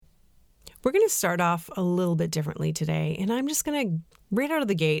We're going to start off a little bit differently today, and I'm just going to, right out of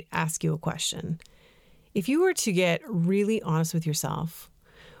the gate, ask you a question. If you were to get really honest with yourself,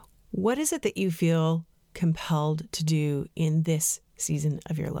 what is it that you feel compelled to do in this season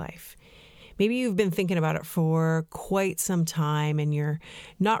of your life? Maybe you've been thinking about it for quite some time and you're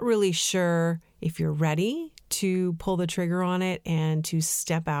not really sure if you're ready to pull the trigger on it and to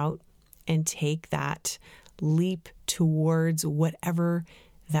step out and take that leap towards whatever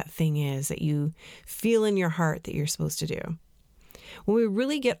that thing is that you feel in your heart that you're supposed to do. When we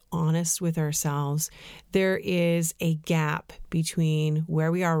really get honest with ourselves, there is a gap between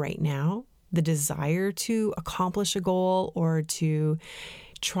where we are right now, the desire to accomplish a goal or to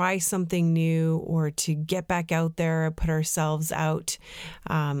try something new or to get back out there, put ourselves out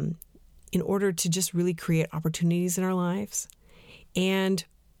in order to just really create opportunities in our lives and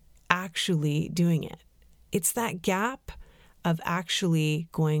actually doing it. It's that gap of actually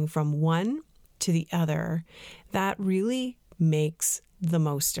going from one to the other that really makes the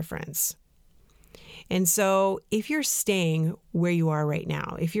most difference. And so if you're staying where you are right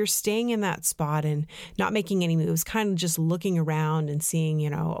now, if you're staying in that spot and not making any moves, kind of just looking around and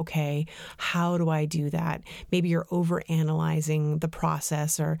seeing, okay, how do I do that? Maybe you're overanalyzing the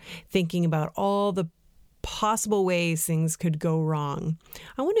process or thinking about all the possible ways things could go wrong.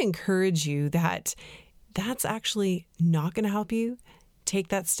 I want to encourage you that that's actually not going to help you take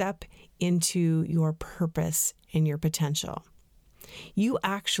that step into your purpose and your potential. You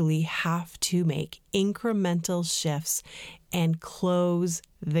actually have to make incremental shifts and close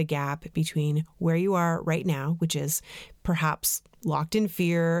the gap between where you are right now, which is perhaps locked in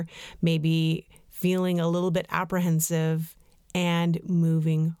fear, maybe feeling a little bit apprehensive, and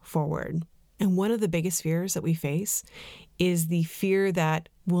moving forward. And one of the biggest fears that we face is the fear that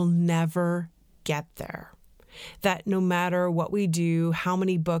we'll never get there. That no matter what we do, how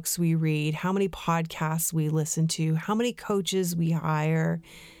many books we read, how many podcasts we listen to, how many coaches we hire,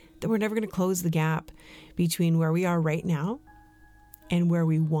 that we're never going to close the gap between where we are right now and where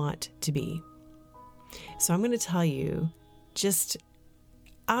we want to be. So I'm going to tell you, just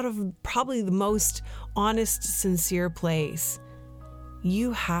out of probably the most honest, sincere place,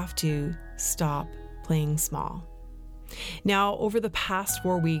 you have to stop playing small. Now, over the past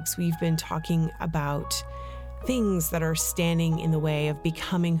 4 weeks, we've been talking about things that are standing in the way of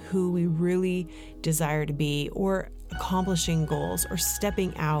becoming who we really desire to be, or accomplishing goals, or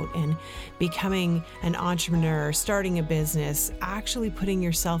stepping out and becoming an entrepreneur, starting a business, actually putting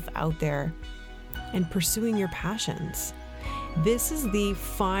yourself out there and pursuing your passions. This is the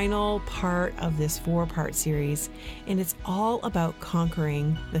final part of this 4-part series, and it's all about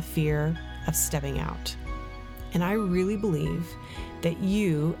conquering the fear of stepping out. And I really believe that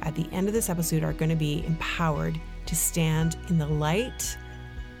you, at the end of this episode, are going to be empowered to stand in the light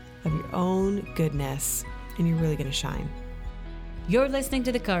of your own goodness, and you're really going to shine. You're listening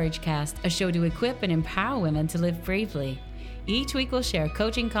to The Courage Cast, a show to equip and empower women to live bravely. Each week we'll share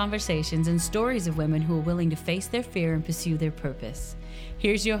coaching conversations and stories of women who are willing to face their fear and pursue their purpose.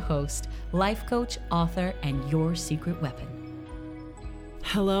 Here's your host, life coach, author, and your secret weapon.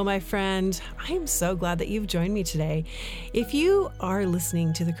 Hello, my friend. I am so glad that you've joined me today. If you are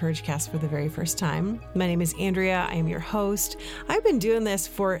listening to the Courage Cast for the very first time, my name is Andrea. I am your host. I've been doing this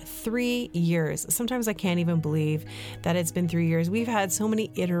for 3 years. Sometimes I can't even believe that it's been 3 years. We've had so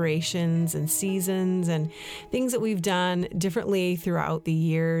many iterations and seasons and things that we've done differently throughout the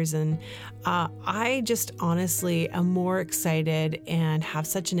years. And I just honestly am more excited and have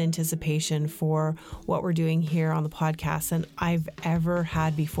such an anticipation for what we're doing here on the podcast than I've ever had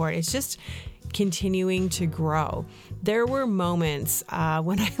before. It's just continuing to grow. There were moments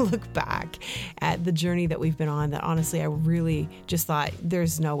when I look back at the journey that we've been on that honestly I really just thought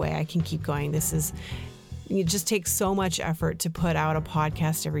there's no way I can keep going. It just takes so much effort to put out a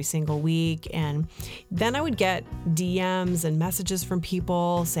podcast every single week. And then I would get DMs and messages from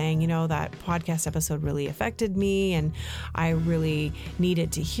people saying, that podcast episode really affected me and I really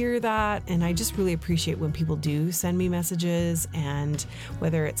needed to hear that. And I just really appreciate when people do send me messages, and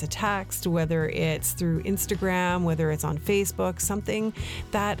whether it's a text, whether it's through Instagram, whether it's on Facebook, something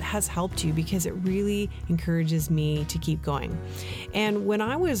that has helped you, because it really encourages me to keep going. And when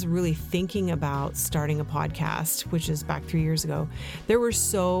I was really thinking about starting a podcast, which is back 3 years ago, there were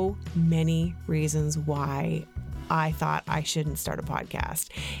so many reasons why I thought I shouldn't start a podcast.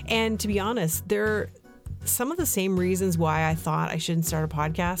 And to be honest, some of the same reasons why I thought I shouldn't start a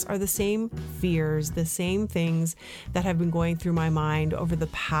podcast are the same fears, the same things that have been going through my mind over the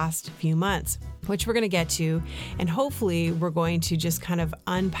past few months, which we're going to get to. And hopefully we're going to just kind of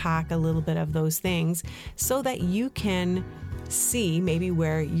unpack a little bit of those things so that you can see maybe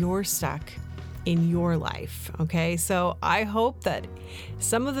where you're stuck in your life. Okay. So I hope that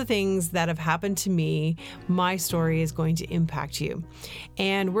some of the things that have happened to me, my story is going to impact you.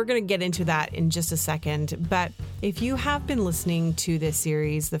 And we're going to get into that in just a second. But if you have been listening to this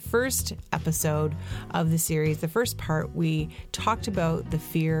series, the first episode of the series, the first part, we talked about the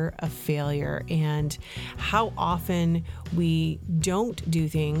fear of failure and how often we don't do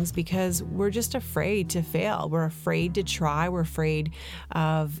things because we're just afraid to fail. We're afraid to try. We're afraid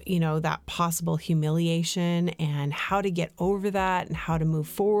of, that possible humiliation and how to get over that and how to move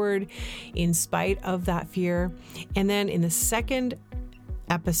forward in spite of that fear. And then in the second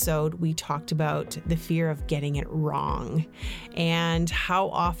episode, we talked about the fear of getting it wrong and how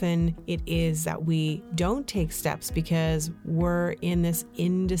often it is that we don't take steps because we're in this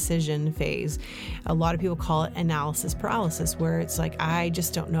indecision phase. A lot of people call it analysis paralysis, where it's like, I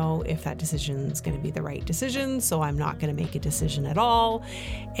just don't know if that decision is going to be the right decision, so I'm not going to make a decision at all,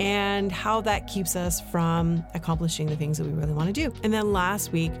 and how that keeps us from accomplishing the things that we really want to do. And then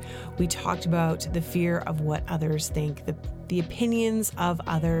last week, we talked about the fear of what others think, the opinions of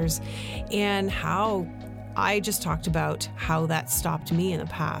others, and how I just talked about how that stopped me in the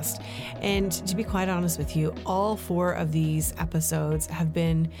past. And to be quite honest with you, all 4 of these episodes have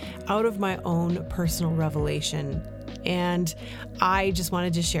been out of my own personal revelation. And I just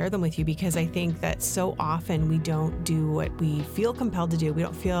wanted to share them with you because I think that so often we don't do what we feel compelled to do. We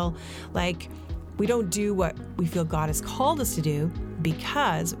don't do what we feel God has called us to do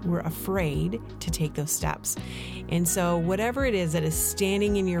because we're afraid to take those steps. And so whatever it is that is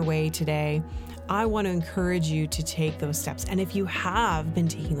standing in your way today, I want to encourage you to take those steps. And if you have been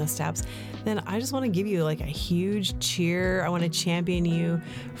taking those steps, then I just want to give you a huge cheer. I want to champion you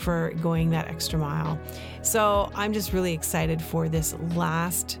for going that extra mile. So I'm just really excited for this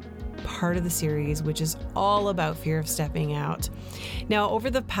last part of the series, which is all about fear of stepping out. Now,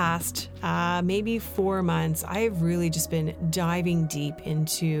 over the past maybe 4 months, I have really just been diving deep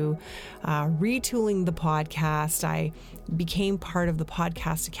into retooling the podcast. I became part of the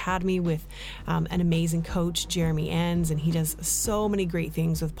Podcast Academy with an amazing coach, Jeremy Enns, and he does so many great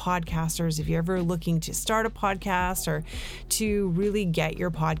things with podcasters. If you're ever looking to start a podcast or to really get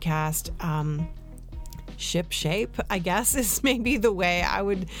your podcast ship shape, I guess is maybe the way I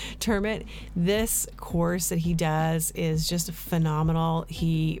would term it. This course that he does is just phenomenal.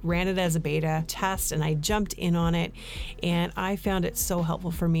 He ran it as a beta test and I jumped in on it, and I found it so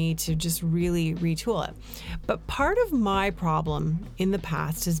helpful for me to just really retool it. But part of my problem in the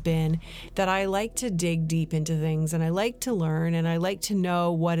past has been that I like to dig deep into things and I like to learn and I like to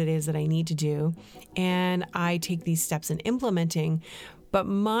know what it is that I need to do, and I take these steps in implementing. But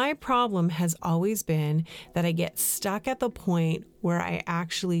my problem has always been that I get stuck at the point where I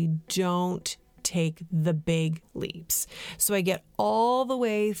actually don't take the big leaps. So I get all the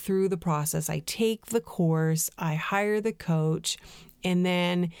way through the process. I take the course, I hire the coach, and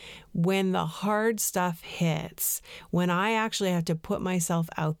then when the hard stuff hits, when I actually have to put myself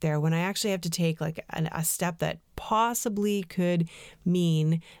out there, when I actually have to take a step that possibly could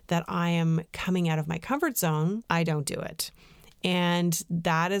mean that I am coming out of my comfort zone, I don't do it. And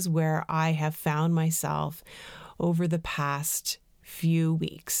that is where I have found myself over the past few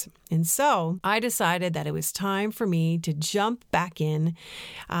weeks. And so I decided that it was time for me to jump back in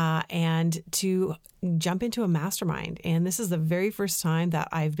and to jump into a mastermind. And this is the very first time that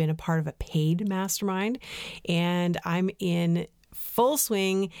I've been a part of a paid mastermind. And I'm in full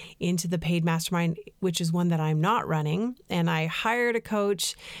swing into the paid mastermind, which is one that I'm not running. And I hired a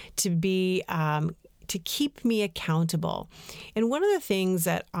coach to be to keep me accountable. And one of the things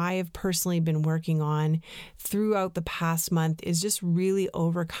that I have personally been working on throughout the past month is just really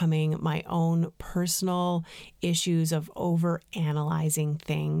overcoming my own personal issues of overanalyzing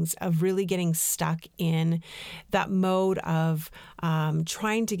things, of really getting stuck in that mode of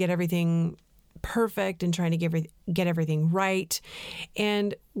trying to get everything perfect and trying to get everything right.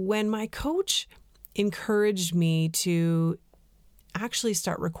 And when my coach encouraged me to actually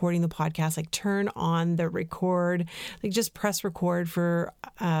start recording the podcast, turn on the record, just press record for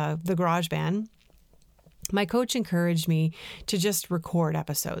the GarageBand, my coach encouraged me to just record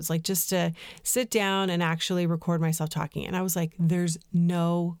episodes, just to sit down and actually record myself talking. And I was like, there's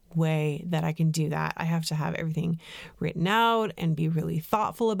no way that I can do that. I have to have everything written out and be really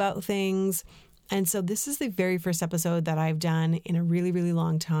thoughtful about things. And so this is the very first episode that I've done in a really, really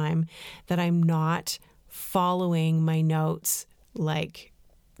long time that I'm not following my notes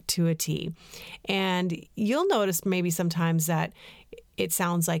to a T. And you'll notice maybe sometimes that it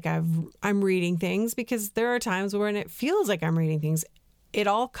sounds like I'm reading things, because there are times when it feels like I'm reading things. it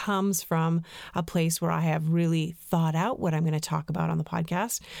all comes from a place where I have really thought out what I'm going to talk about on the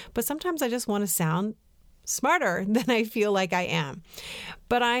podcast. But sometimes I just want to sound smarter than I feel like I am.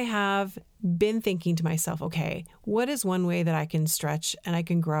 But I have been thinking to myself, okay, what is one way that I can stretch and I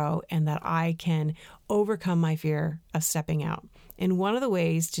can grow and that I can overcome my fear of stepping out? And one of the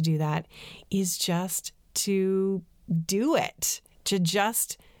ways to do that is just to do it, to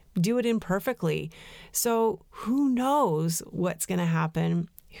just do it imperfectly. So who knows what's going to happen?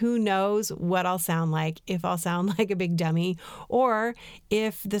 Who knows what I'll sound like, if I'll sound like a big dummy, or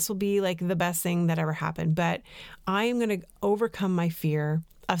if this will be like the best thing that ever happened. But I am going to overcome my fear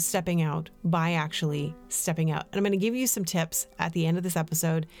of stepping out by actually stepping out. And I'm going to give you some tips at the end of this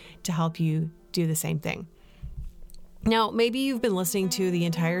episode to help you do the same thing. Now, maybe you've been listening to the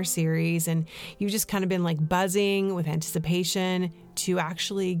entire series and you've just kind of been like buzzing with anticipation to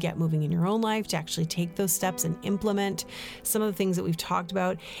actually get moving in your own life, to actually take those steps and implement some of the things that we've talked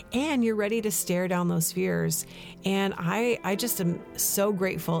about, and you're ready to stare down those fears. And I just am so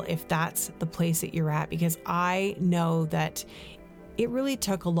grateful if that's the place that you're at, because I know that it really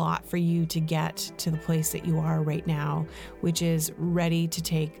took a lot for you to get to the place that you are right now, which is ready to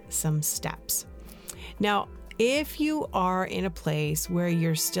take some steps. Now, if you are in a place where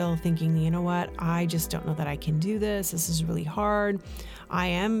you're still thinking, you know what, I just don't know that I can do this. This is really hard. I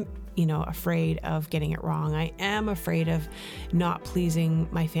am, afraid of getting it wrong. I am afraid of not pleasing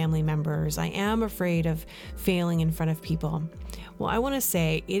my family members. I am afraid of failing in front of people. Well, I want to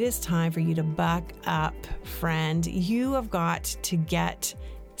say it is time for you to buck up, friend. You have got to get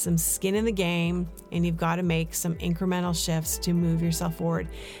some skin in the game, and you've got to make some incremental shifts to move yourself forward,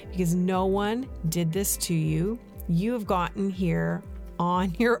 because no one did this to you. You have gotten here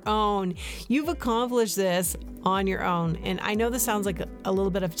on your own. You've accomplished this on your own. And I know this sounds like a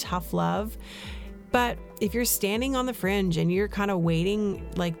little bit of tough love, but if you're standing on the fringe and you're kind of waiting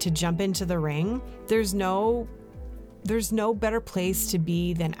like to jump into the ring, there's no better place to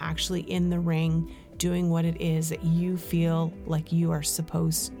be than actually in the ring, doing what it is that you feel like you are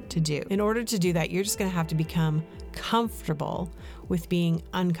supposed to do. In order to do that, you're just going to have to become comfortable with being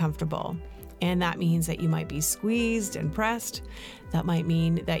uncomfortable. And that means that you might be squeezed and pressed. That might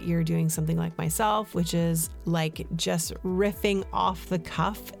mean that you're doing something like myself, which is like just riffing off the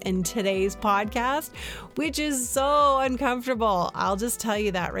cuff in today's podcast, which is so uncomfortable. I'll just tell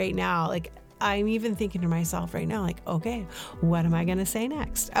you that right now. Like, I'm even thinking to myself right now, like, okay, what am I going to say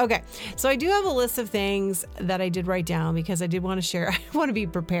next? Okay. So I do have a list of things that I did write down because I did want to share. I want to be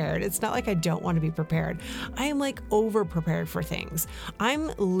prepared. It's not like I don't want to be prepared. I am like over prepared for things.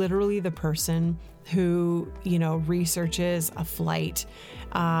 I'm literally the person who, researches a flight,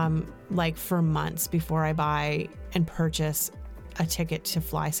 like for months before I buy and purchase a ticket to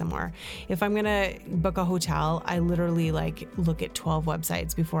fly somewhere. If I'm going to book a hotel, I literally look at 12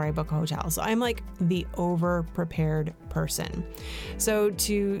 websites before I book a hotel. So I'm like the over prepared person. So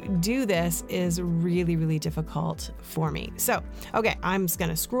to do this is really, really difficult for me. So, okay, I'm just going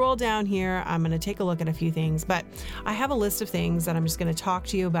to scroll down here. I'm going to take a look at a few things, but I have a list of things that I'm just going to talk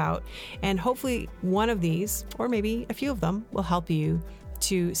to you about. And hopefully one of these, or maybe a few of them, will help you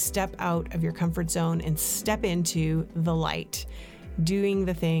to step out of your comfort zone and step into the light, doing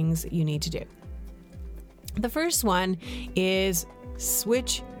the things you need to do. The first one is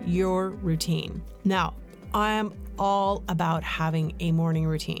switch your routine. Now, I am all about having a morning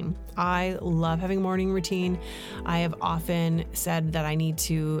routine. I love having a morning routine. I have often said that I need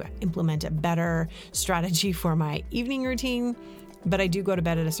to implement a better strategy for my evening routine, but I do go to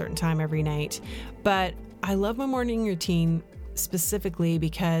bed at a certain time every night. But I love my morning routine specifically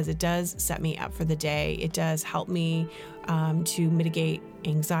because it does set me up for the day. It does help me to mitigate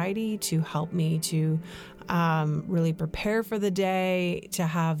anxiety, to help me to really prepare for the day, to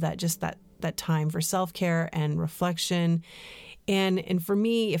have that time for self-care and reflection. And for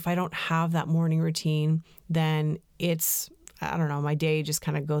me, if I don't have that morning routine, then my day just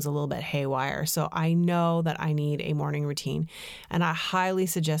kind of goes a little bit haywire. So I know that I need a morning routine, and I highly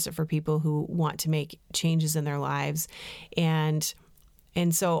suggest it for people who want to make changes in their lives. And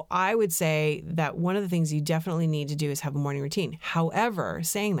so I would say that one of the things you definitely need to do is have a morning routine. However,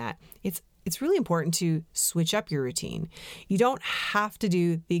 saying that, it's really important to switch up your routine. You don't have to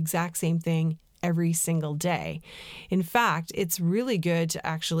do the exact same thing every single day. In fact, it's really good to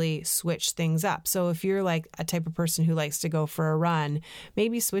actually switch things up. So if you're like a type of person who likes to go for a run,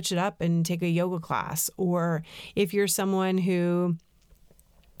 maybe switch it up and take a yoga class. Or if you're someone who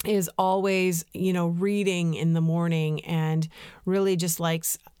is always, reading in the morning and really just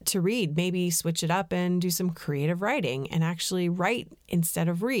likes to read, maybe switch it up and do some creative writing and actually write instead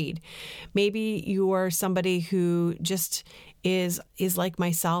of read. Maybe you are somebody who just is like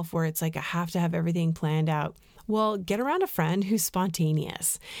myself, where it's like I have to have everything planned out. Well, get around a friend who's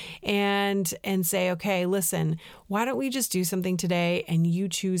spontaneous and say, okay, listen, why don't we just do something today and you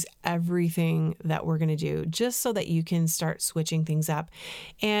choose everything that we're going to do, just so that you can start switching things up.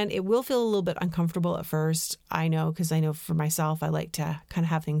 And it will feel a little bit uncomfortable at first. I know, because I know for myself, I like to kind of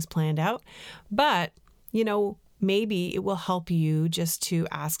have things planned out. But, maybe it will help you just to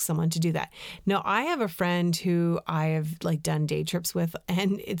ask someone to do that. Now, I have a friend who I have done day trips with,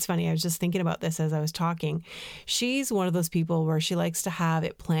 and it's funny, I was just thinking about this as I was talking. She's one of those people where she likes to have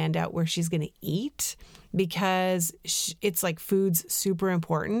it planned out where she's going to eat, because it's like food's super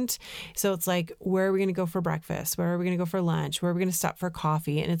important. So it's like, where are we going to go for breakfast? Where are we going to go for lunch? Where are we going to stop for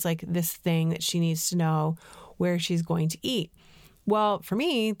coffee? And it's like this thing that she needs to know where she's going to eat. Well, for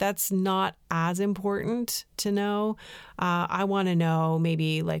me, that's not as important to know. I want to know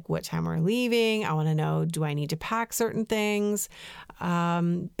maybe what time we're leaving. I want to know, do I need to pack certain things?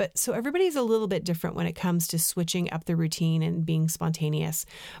 But so everybody's a little bit different when it comes to switching up the routine and being spontaneous.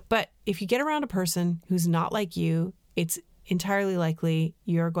 But if you get around a person who's not like you, it's entirely likely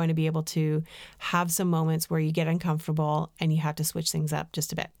you're going to be able to have some moments where you get uncomfortable and you have to switch things up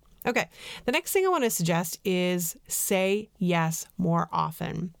just a bit. Okay, the next thing I want to suggest is say yes more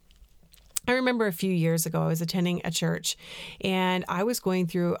often. I remember a few years ago, I was attending a church and I was going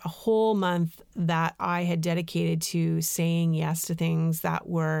through a whole month that I had dedicated to saying yes to things that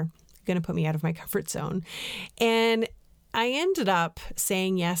were going to put me out of my comfort zone. And I ended up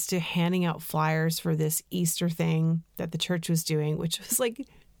saying yes to handing out flyers for this Easter thing that the church was doing, which was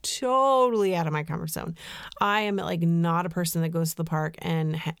totally out of my comfort zone. I am not a person that goes to the park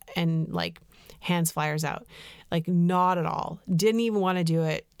and hands flyers out. Not at all. Didn't even want to do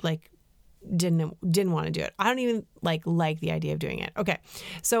it. Didn't want to do it. I don't even like the idea of doing it. Okay.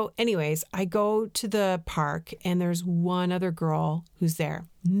 So anyways, I go to the park and there's one other girl who's there.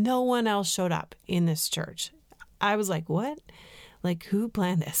 No one else showed up in this church. I was like, what? Who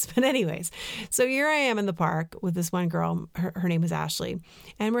planned this? But anyways, so here I am in the park with this one girl. Her name was Ashley,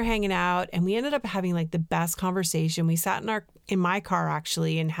 and we're hanging out, and we ended up having the best conversation. We sat in my car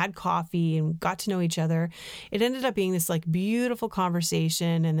actually and had coffee and got to know each other. It ended up being this beautiful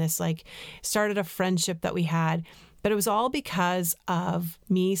conversation, and this started a friendship that we had. But it was all because of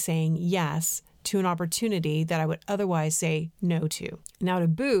me saying yes to an opportunity that I would otherwise say no to. Now, to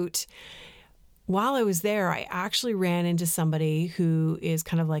boot, while I was there, I actually ran into somebody who is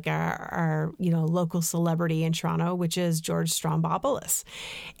kind of our local celebrity in Toronto, which is George Strombopoulos.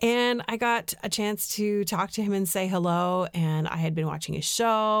 And I got a chance to talk to him and say hello. And I had been watching his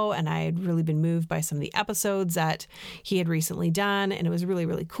show and I had really been moved by some of the episodes that he had recently done. And it was really,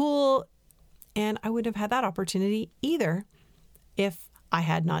 really cool. And I wouldn't have had that opportunity either if I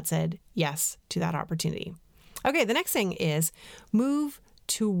had not said yes to that opportunity. Okay, the next thing is move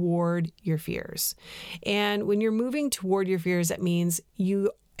toward your fears. And when you're moving toward your fears, that means you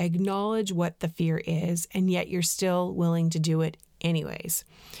acknowledge what the fear is, and yet you're still willing to do it anyways.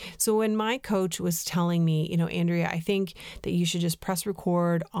 So when my coach was telling me, Andrea, I think that you should just press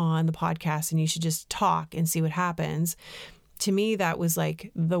record on the podcast and you should just talk and see what happens. To me, that was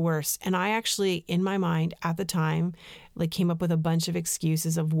the worst. And I actually, in my mind at the time, came up with a bunch of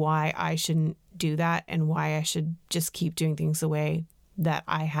excuses of why I shouldn't do that and why I should just keep doing things the way that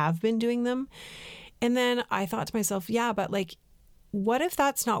I have been doing them. And then I thought to myself, yeah, but what if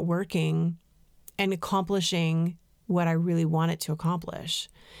that's not working and accomplishing what I really want it to accomplish?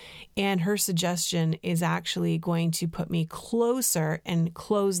 And her suggestion is actually going to put me closer and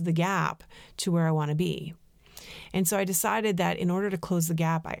close the gap to where I want to be. And so I decided that in order to close the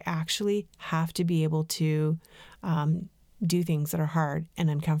gap, I actually have to be able to do things that are hard and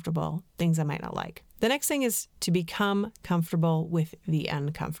uncomfortable, things I might not like. The next thing is to become comfortable with the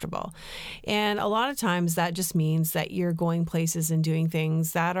uncomfortable. And a lot of times that just means that you're going places and doing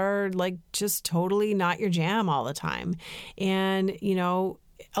things that are just totally not your jam all the time. And,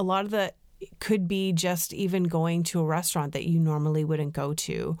 a lot of the could be just even going to a restaurant that you normally wouldn't go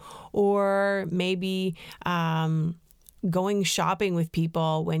to, or maybe going shopping with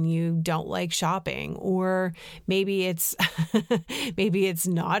people when you don't like shopping, or maybe it's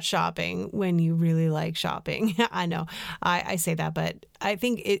not shopping when you really like shopping. I know I say that, but I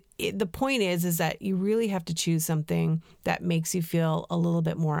think the point is that you really have to choose something that makes you feel a little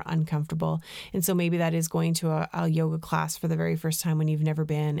bit more uncomfortable. And so maybe that is going to a yoga class for the very first time when you've never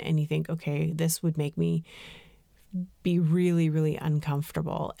been, and you think, okay, this would make me be really, really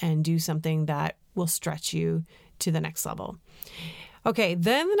uncomfortable, and do something that will stretch you to the next level. Okay,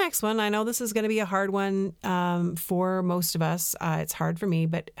 then the next one, I know this is going to be a hard one for most of us. It's hard for me,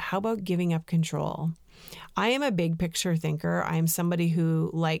 but how about giving up control? I am a big picture thinker. I am somebody who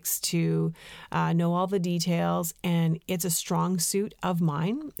likes to know all the details, and it's a strong suit of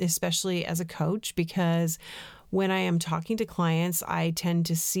mine, especially as a coach, because when I am talking to clients, I tend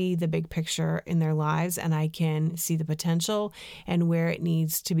to see the big picture in their lives, and I can see the potential and where it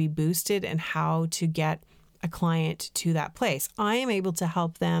needs to be boosted and how to get a client to that place. I am able to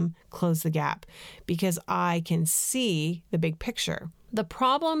help them close the gap because I can see the big picture. The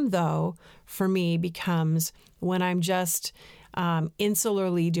problem, though, for me becomes when I'm just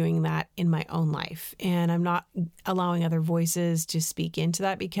insularly doing that in my own life, and I'm not allowing other voices to speak into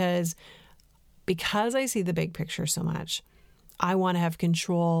that because I see the big picture so much. I want to have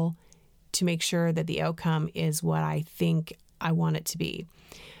control to make sure that the outcome is what I think I want it to be.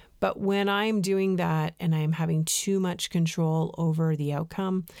 But when I'm doing that and I'm having too much control over the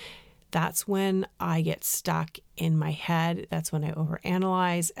outcome, that's when I get stuck in my head. That's when I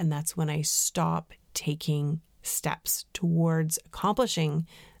overanalyze, and that's when I stop taking steps towards accomplishing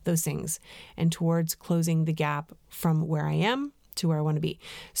those things and towards closing the gap from where I am to where I want to be.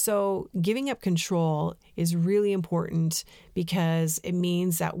 So giving up control is really important because it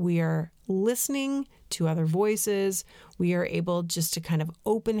means that we are listening to other voices. We are able just to kind of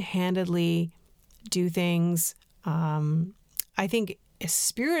open-handedly do things. I think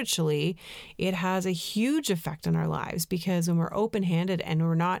spiritually, it has a huge effect on our lives because when we're open-handed and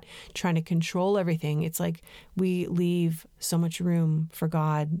we're not trying to control everything, it's like we leave so much room for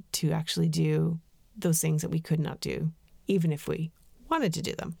God to actually do those things that we could not do, even if we wanted to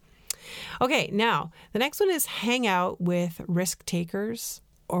do them. Okay, now the next one is hang out with risk takers,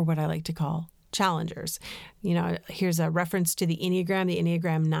 or what I like to call challengers. You know, here's a reference to the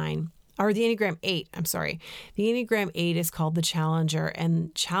Enneagram 9. Or the Enneagram 8, I'm sorry. The Enneagram 8 is called the Challenger.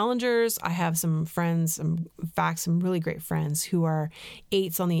 And challengers, I have some friends, in fact, some really great friends who are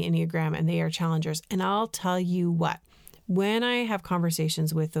 8s on the Enneagram, and they are challengers. And I'll tell you what, when I have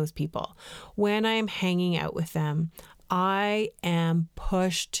conversations with those people, when I'm hanging out with them, I am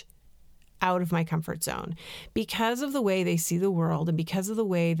pushed out of my comfort zone because of the way they see the world and because of the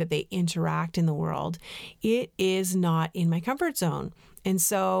way that they interact in the world. It is not in my comfort zone. And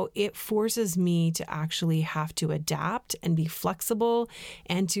so it forces me to actually have to adapt and be flexible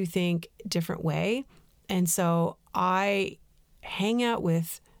and to think a different way. And so I hang out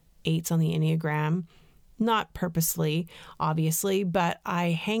with 8s on the Enneagram, not purposely, obviously, but I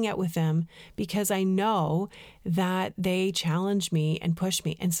hang out with them because I know that they challenge me and push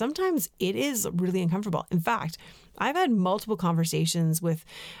me. And sometimes it is really uncomfortable. In fact, I've had multiple conversations with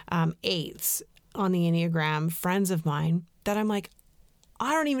 8s on the Enneagram, friends of mine, that I'm like,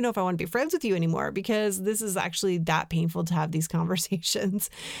 I don't even know if I want to be friends with you anymore because this is actually that painful to have these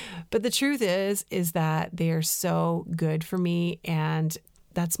conversations. But the truth is that they are so good for me, and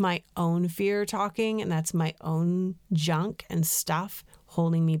that's my own fear talking, and that's my own junk and stuff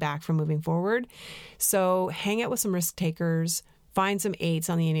holding me back from moving forward. So hang out with some risk takers, find some 8s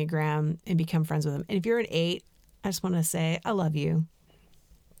on the Enneagram, and become friends with them. And if you're an 8, I just want to say I love you.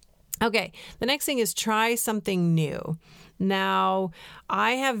 Okay, the next thing is try something new. Now,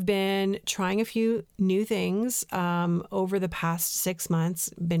 I have been trying a few new things over the past 6 months,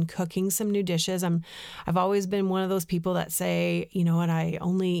 been cooking some new dishes. I've always been one of those people that say, you know what, I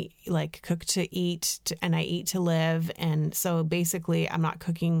only like cook to eat and I eat to live. And so basically I'm not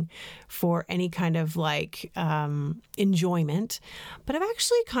cooking for any kind of like enjoyment, but I've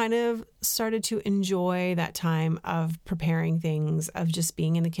actually kind of started to enjoy that time of preparing things, of just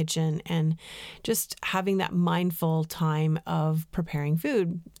being in the kitchen and just having that mindful time of preparing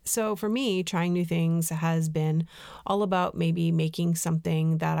food. So for me, trying new things has been all about maybe making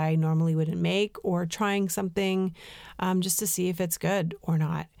something that I normally wouldn't make, or trying something just to see if it's good or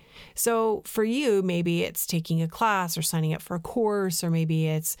not. So for you, maybe it's taking a class or signing up for a course, or maybe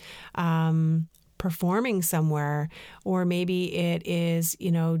it's performing somewhere, or maybe it is,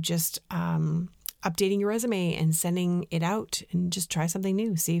 just updating your resume and sending it out, and just try something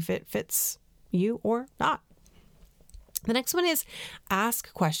new, see if it fits you or not. The next one is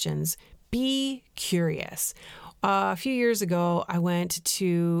ask questions. Be curious. A few years ago, I went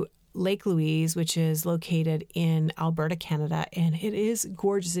to Lake Louise, which is located in Alberta, Canada, and it is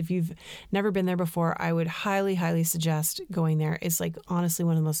gorgeous. If you've never been there before, I would highly, highly suggest going there. It's like honestly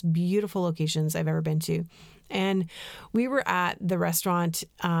one of the most beautiful locations I've ever been to. And we were at the restaurant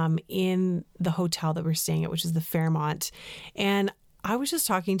in the hotel that we're staying at, which is the Fairmont. And I was just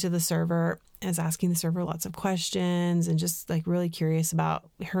talking to the server. I was asking the server lots of questions and just like really curious about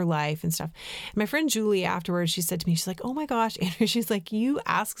her life and stuff. And my friend Julie afterwards, she said to me, she's like, oh my gosh, Andrew, she's like, you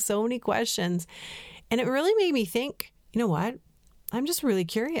ask so many questions. And it really made me think, you know what? I'm just really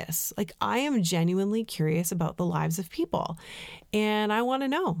curious. Like, I am genuinely curious about the lives of people. And I want to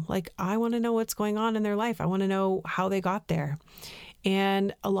know, I want to know what's going on in their life. I want to know how they got there.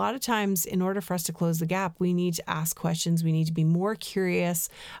 And a lot of times, in order for us to close the gap, we need to ask questions. We need to be more curious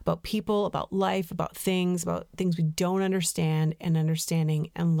about people, about life, about things we don't understand, and understanding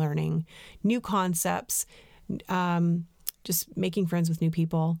and learning new concepts, just making friends with new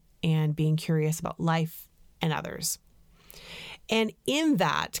people and being curious about life and others. And in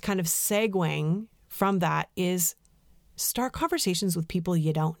that, kind of segueing from that, is start conversations with people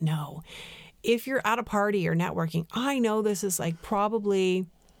you don't know. If you're at a party or networking, I know this is probably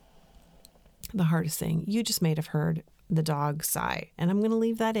the hardest thing. You just may have heard the dog sigh, and I'm going to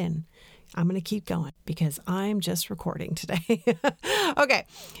leave that in. I'm going to keep going because I'm just recording today. Okay.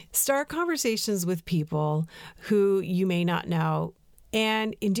 Start conversations with people who you may not know.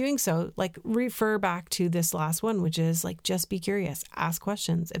 And in doing so, refer back to this last one, which is just be curious, ask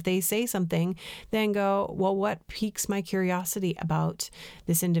questions. If they say something, then go, well, what piques my curiosity about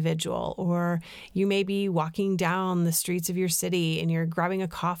this individual? Or you may be walking down the streets of your city and you're grabbing a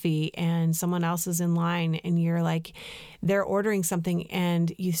coffee and someone else is in line and you're they're ordering something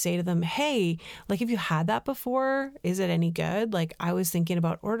and you say to them, hey, have you had that before? Is it any good? I was thinking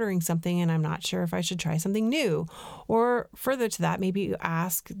about ordering something and I'm not sure if I should try something new. Or further to that, maybe you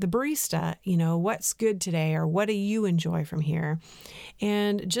ask the barista, what's good today, or what do you enjoy from here?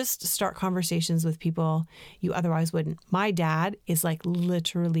 And just start conversations with people you otherwise wouldn't. My dad is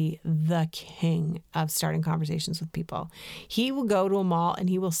literally the king of starting conversations with people. He will go to a mall and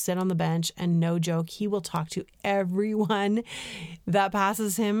he will sit on the bench, and no joke, he will talk to everyone that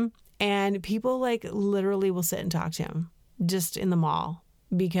passes him, and people literally will sit and talk to him just in the mall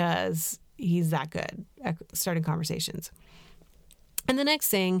because he's that good at starting conversations. And the next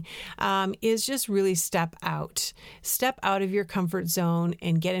thing is just really step out of your comfort zone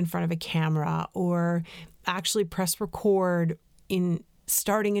and get in front of a camera, or actually press record in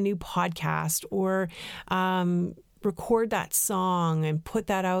starting a new podcast, or record that song and put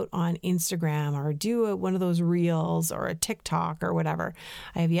that out on Instagram, or do one of those reels or a TikTok or whatever.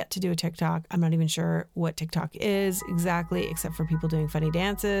 I have yet to do a TikTok. I'm not even sure what TikTok is exactly, except for people doing funny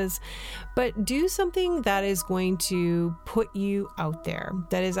dances. But do something that is going to put you out there,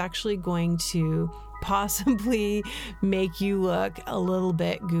 that is actually going to possibly make you look a little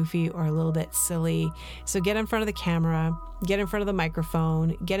bit goofy or a little bit silly. So get in front of the camera, get in front of the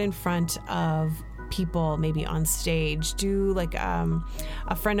microphone, get in front of people, maybe on stage. Do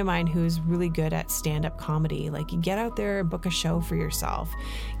a friend of mine who's really good at stand-up comedy. Get out there and book a show for yourself.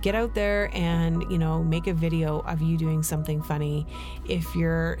 Get out there and, make a video of you doing something funny if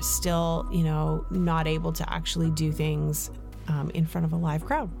you're still, not able to actually do things in front of a live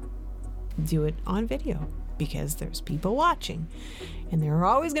crowd. Do it on video because there's people watching. And there are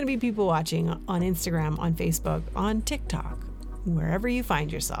always going to be people watching on Instagram, on Facebook, on TikTok, wherever you find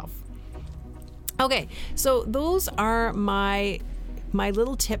yourself. Okay, so those are my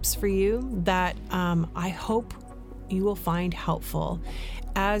little tips for you that I hope you will find helpful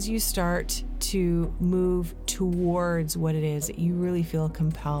as you start to move towards what it is that you really feel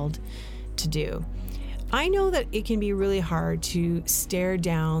compelled to do. I know that it can be really hard to stare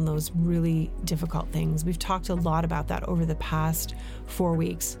down those really difficult things. We've talked a lot about that over the past 4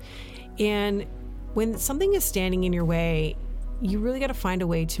 weeks. And when something is standing in your way, you really got to find a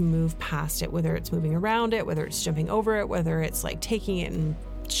way to move past it, whether it's moving around it, whether it's jumping over it, whether it's taking it and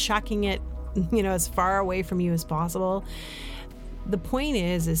chucking it, as far away from you as possible. The point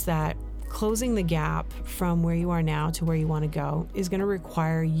is that closing the gap from where you are now to where you want to go is going to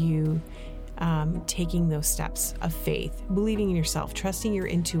require you taking those steps of faith, believing in yourself, trusting your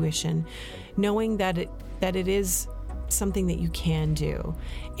intuition, knowing that it is something that you can do,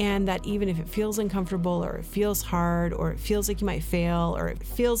 and that even if it feels uncomfortable, or it feels hard, or it feels like you might fail, or it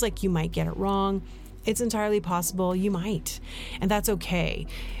feels like you might get it wrong, it's entirely possible you might. And that's okay,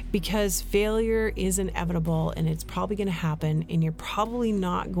 because failure is inevitable and it's probably going to happen, and you're probably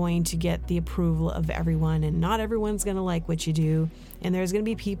not going to get the approval of everyone, and not everyone's going to like what you do, and there's going to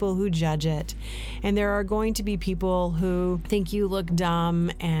be people who judge it, and there are going to be people who think you look dumb,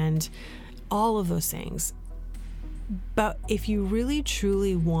 and all of those things. But if you really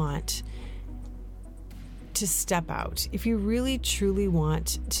truly want to step out, if you really truly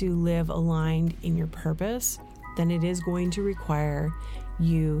want to live aligned in your purpose, then it is going to require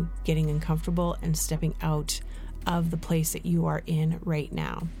you getting uncomfortable and stepping out of the place that you are in right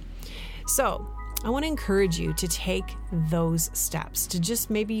now. So I want to encourage you to take those steps, to just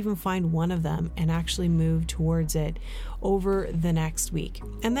maybe even find one of them and actually move towards it over the next week.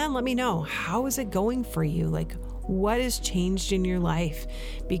 And then let me know, how is it going for you? Like, what has changed in your life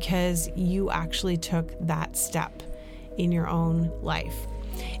because you actually took that step in your own life?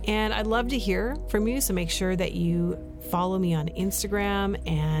 And I'd love to hear from you, so make sure that you follow me on Instagram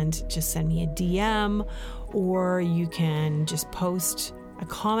and just send me a DM, or you can just post a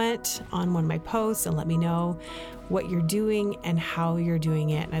comment on one of my posts and let me know what you're doing and how you're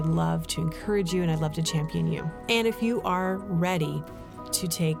doing it. And I'd love to encourage you and I'd love to champion you. And if you are ready to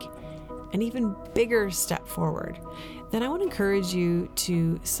take an even bigger step forward, then I want to encourage you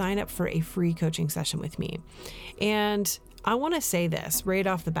to sign up for a free coaching session with me. And I want to say this right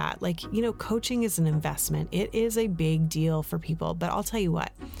off the bat, like, coaching is an investment. It is a big deal for people, but I'll tell you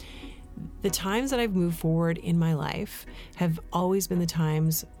what, the times that I've moved forward in my life have always been the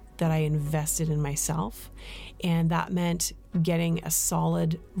times that I invested in myself. And that meant getting a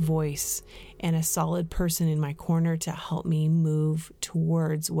solid voice and a solid person in my corner to help me move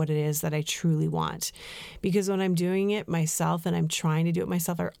towards what it is that I truly want. Because when I'm doing it myself and I'm trying to do it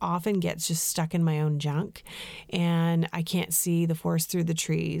myself, I often get just stuck in my own junk and I can't see the forest through the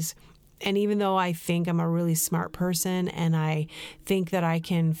trees. And even though I think I'm a really smart person and I think that I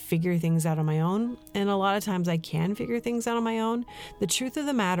can figure things out on my own, and a lot of times I can figure things out on my own, the truth of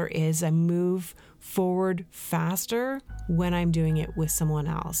the matter is I move forward faster when I'm doing it with someone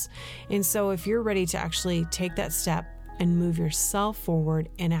else. And so if you're ready to actually take that step and move yourself forward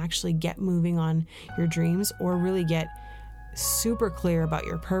and actually get moving on your dreams, or really get super clear about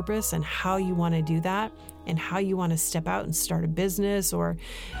your purpose and how you want to do that and how you want to step out and start a business or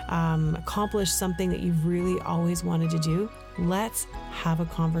accomplish something that you've really always wanted to do, let's have a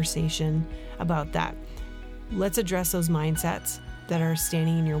conversation about that. Let's address those mindsets that are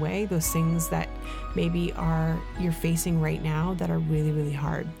standing in your way, those things that maybe you're facing right now that are really, really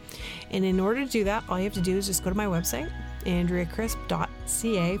hard. And in order to do that, all you have to do is just go to my website,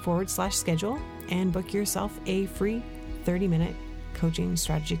 andreacrisp.ca/schedule, and book yourself a free 30-minute coaching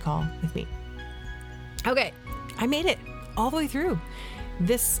strategy call with me. Okay, I made it all the way through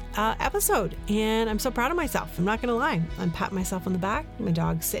this episode, and I'm so proud of myself. I'm not going to lie. I'm patting myself on the back. My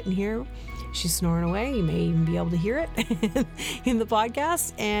dog's sitting here. She's snoring away. You may even be able to hear it in the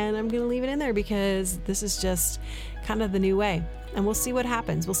podcast, and I'm going to leave it in there because this is just kind of the new way. And we'll see what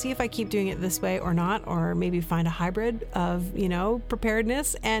happens. We'll see if I keep doing it this way or not, or maybe find a hybrid of,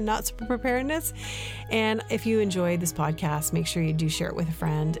 preparedness and not so preparedness. And if you enjoyed this podcast, make sure you do share it with a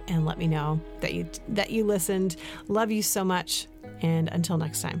friend and let me know that you listened. Love you so much. And until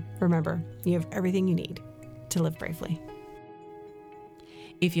next time, remember, you have everything you need to live bravely.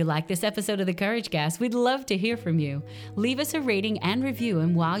 If you like this episode of The Courage Cast, we'd love to hear from you. Leave us a rating and review,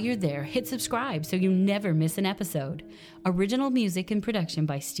 and while you're there, hit subscribe so you never miss an episode. Original music and production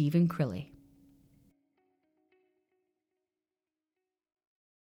by Stephen Crilly.